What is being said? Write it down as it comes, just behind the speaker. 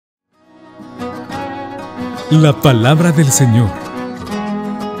La palabra del Señor.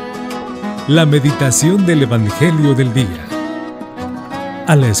 La meditación del Evangelio del día.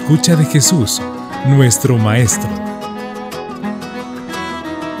 A la escucha de Jesús, nuestro Maestro.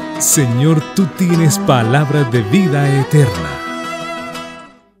 Señor, tú tienes palabras de vida eterna.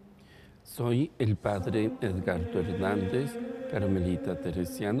 Soy el Padre Edgardo Hernández, carmelita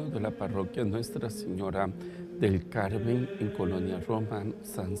teresiano de la parroquia Nuestra Señora del Carmen en Colonia Roma,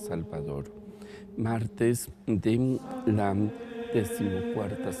 San Salvador. Martes de la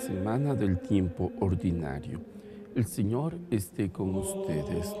 14ª semana del tiempo ordinario. El Señor esté con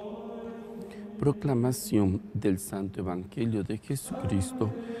ustedes. Proclamación del Santo Evangelio de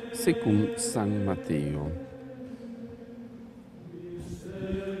Jesucristo según San Mateo.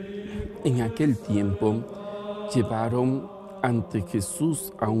 En aquel tiempo llevaron ante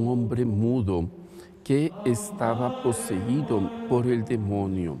Jesús a un hombre mudo que estaba poseído por el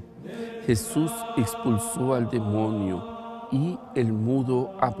demonio. Jesús expulsó al demonio y el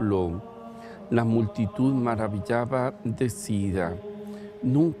mudo habló. La multitud maravillaba, decía: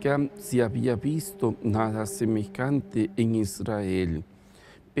 nunca se había visto nada semejante en Israel.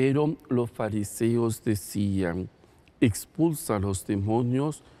 Pero los fariseos decían: expulsa a los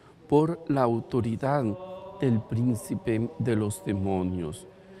demonios por la autoridad del príncipe de los demonios.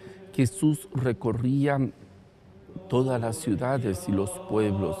 Jesús recorría todas las ciudades y los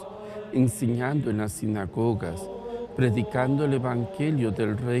pueblos, enseñando en las sinagogas, predicando el evangelio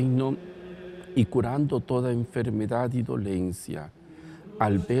del reino y curando toda enfermedad y dolencia.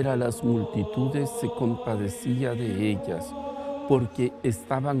 Al ver a las multitudes se compadecía de ellas, porque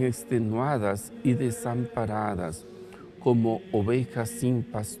estaban extenuadas y desamparadas, como ovejas sin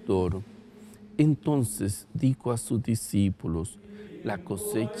pastor. Entonces dijo a sus discípulos: la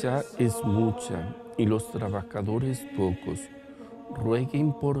cosecha es mucha y los trabajadores pocos.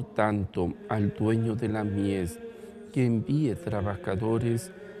 Rueguen por tanto al dueño de la mies que envíe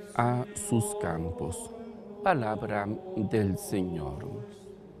trabajadores a sus campos. Palabra del Señor.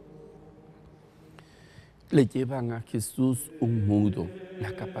 Le llevan a Jesús un mudo.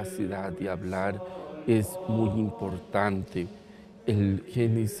 La capacidad de hablar es muy importante. El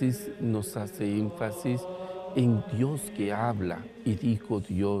Génesis nos hace énfasis en Dios que habla, y dijo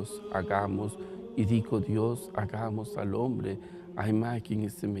Dios, hagamos, y dijo Dios, hagamos al hombre a imagen y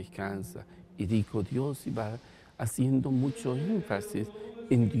semejanza, y dijo Dios, y va haciendo mucho énfasis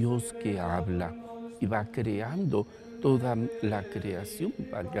en Dios que habla, y va creando toda la creación,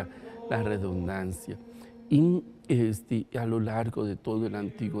 valga la redundancia. Y a lo largo de todo el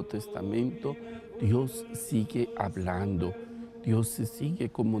Antiguo Testamento, Dios sigue hablando, Dios se sigue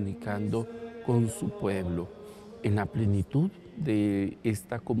comunicando con su pueblo. En la plenitud de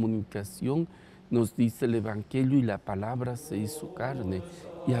esta comunicación nos dice el Evangelio: y la palabra se hizo carne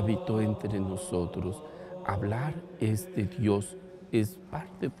y habitó entre nosotros. Hablar es de Dios, es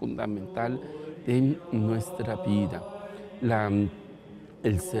parte fundamental de nuestra vida.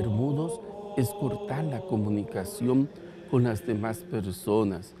 El ser mudos es cortar la comunicación con las demás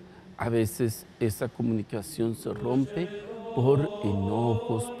personas. A veces esa comunicación se rompe por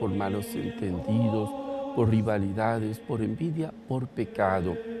enojos, por malos entendidos, por rivalidades, por envidia, por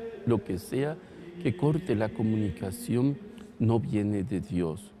pecado. Lo que sea que corte la comunicación no viene de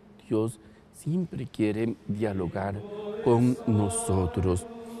Dios. Dios siempre quiere dialogar con nosotros.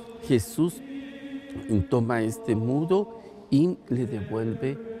 Jesús toma este mudo y le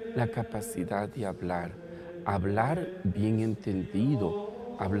devuelve la capacidad de hablar. Hablar bien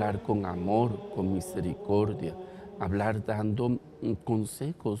entendido, hablar con amor, con misericordia, hablar dando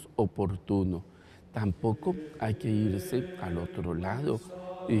consejos oportunos. Tampoco hay que irse al otro lado.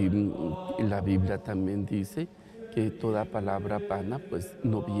 La Biblia también dice que toda palabra vana pues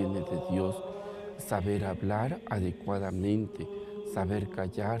no viene de Dios. Saber hablar adecuadamente, saber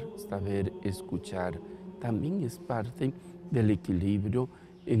callar, saber escuchar, también es parte del equilibrio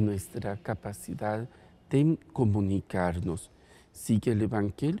en nuestra capacidad de comunicarnos. Sigue el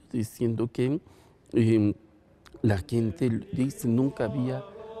Evangelio diciendo que la gente dice: nunca había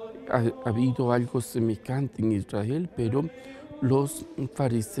habido algo semejante en Israel, pero los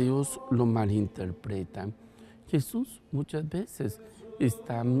fariseos lo malinterpretan. Jesús muchas veces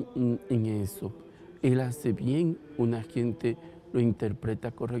está en eso. Él hace bien, una gente lo interpreta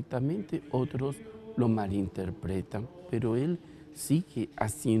correctamente, otros lo malinterpretan, pero Él sigue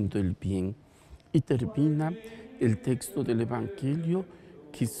haciendo el bien. Y termina el texto del Evangelio,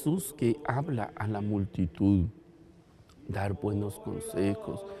 Jesús que habla a la multitud. Dar buenos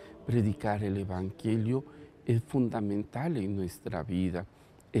consejos, predicar el Evangelio es fundamental en nuestra vida.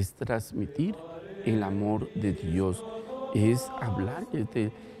 Es transmitir el amor de Dios, es hablar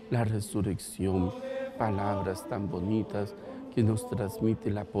de la resurrección, palabras tan bonitas que nos transmite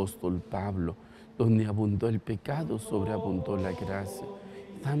el apóstol Pablo, donde abundó el pecado, sobreabundó la gracia.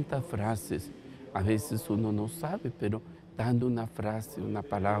 Tantas frases, a veces uno no sabe, pero dando una frase, una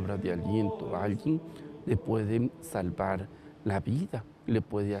palabra de aliento a alguien, le puede salvar la vida, le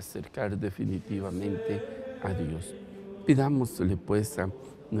puede acercar definitivamente a Dios. Pidámosle pues a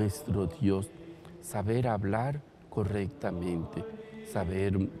nuestro Dios saber hablar correctamente,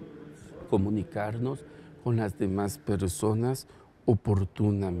 saber comunicarnos con las demás personas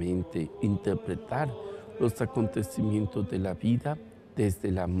oportunamente, interpretar los acontecimientos de la vida desde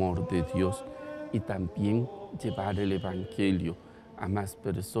el amor de Dios y también llevar el Evangelio a más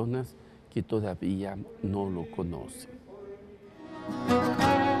personas que todavía no lo conocen.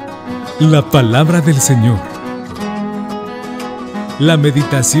 La palabra del Señor. La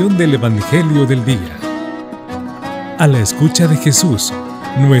meditación del Evangelio del día. A la escucha de Jesús,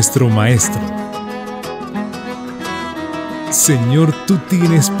 nuestro Maestro. Señor, tú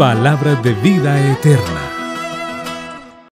tienes palabra de vida eterna.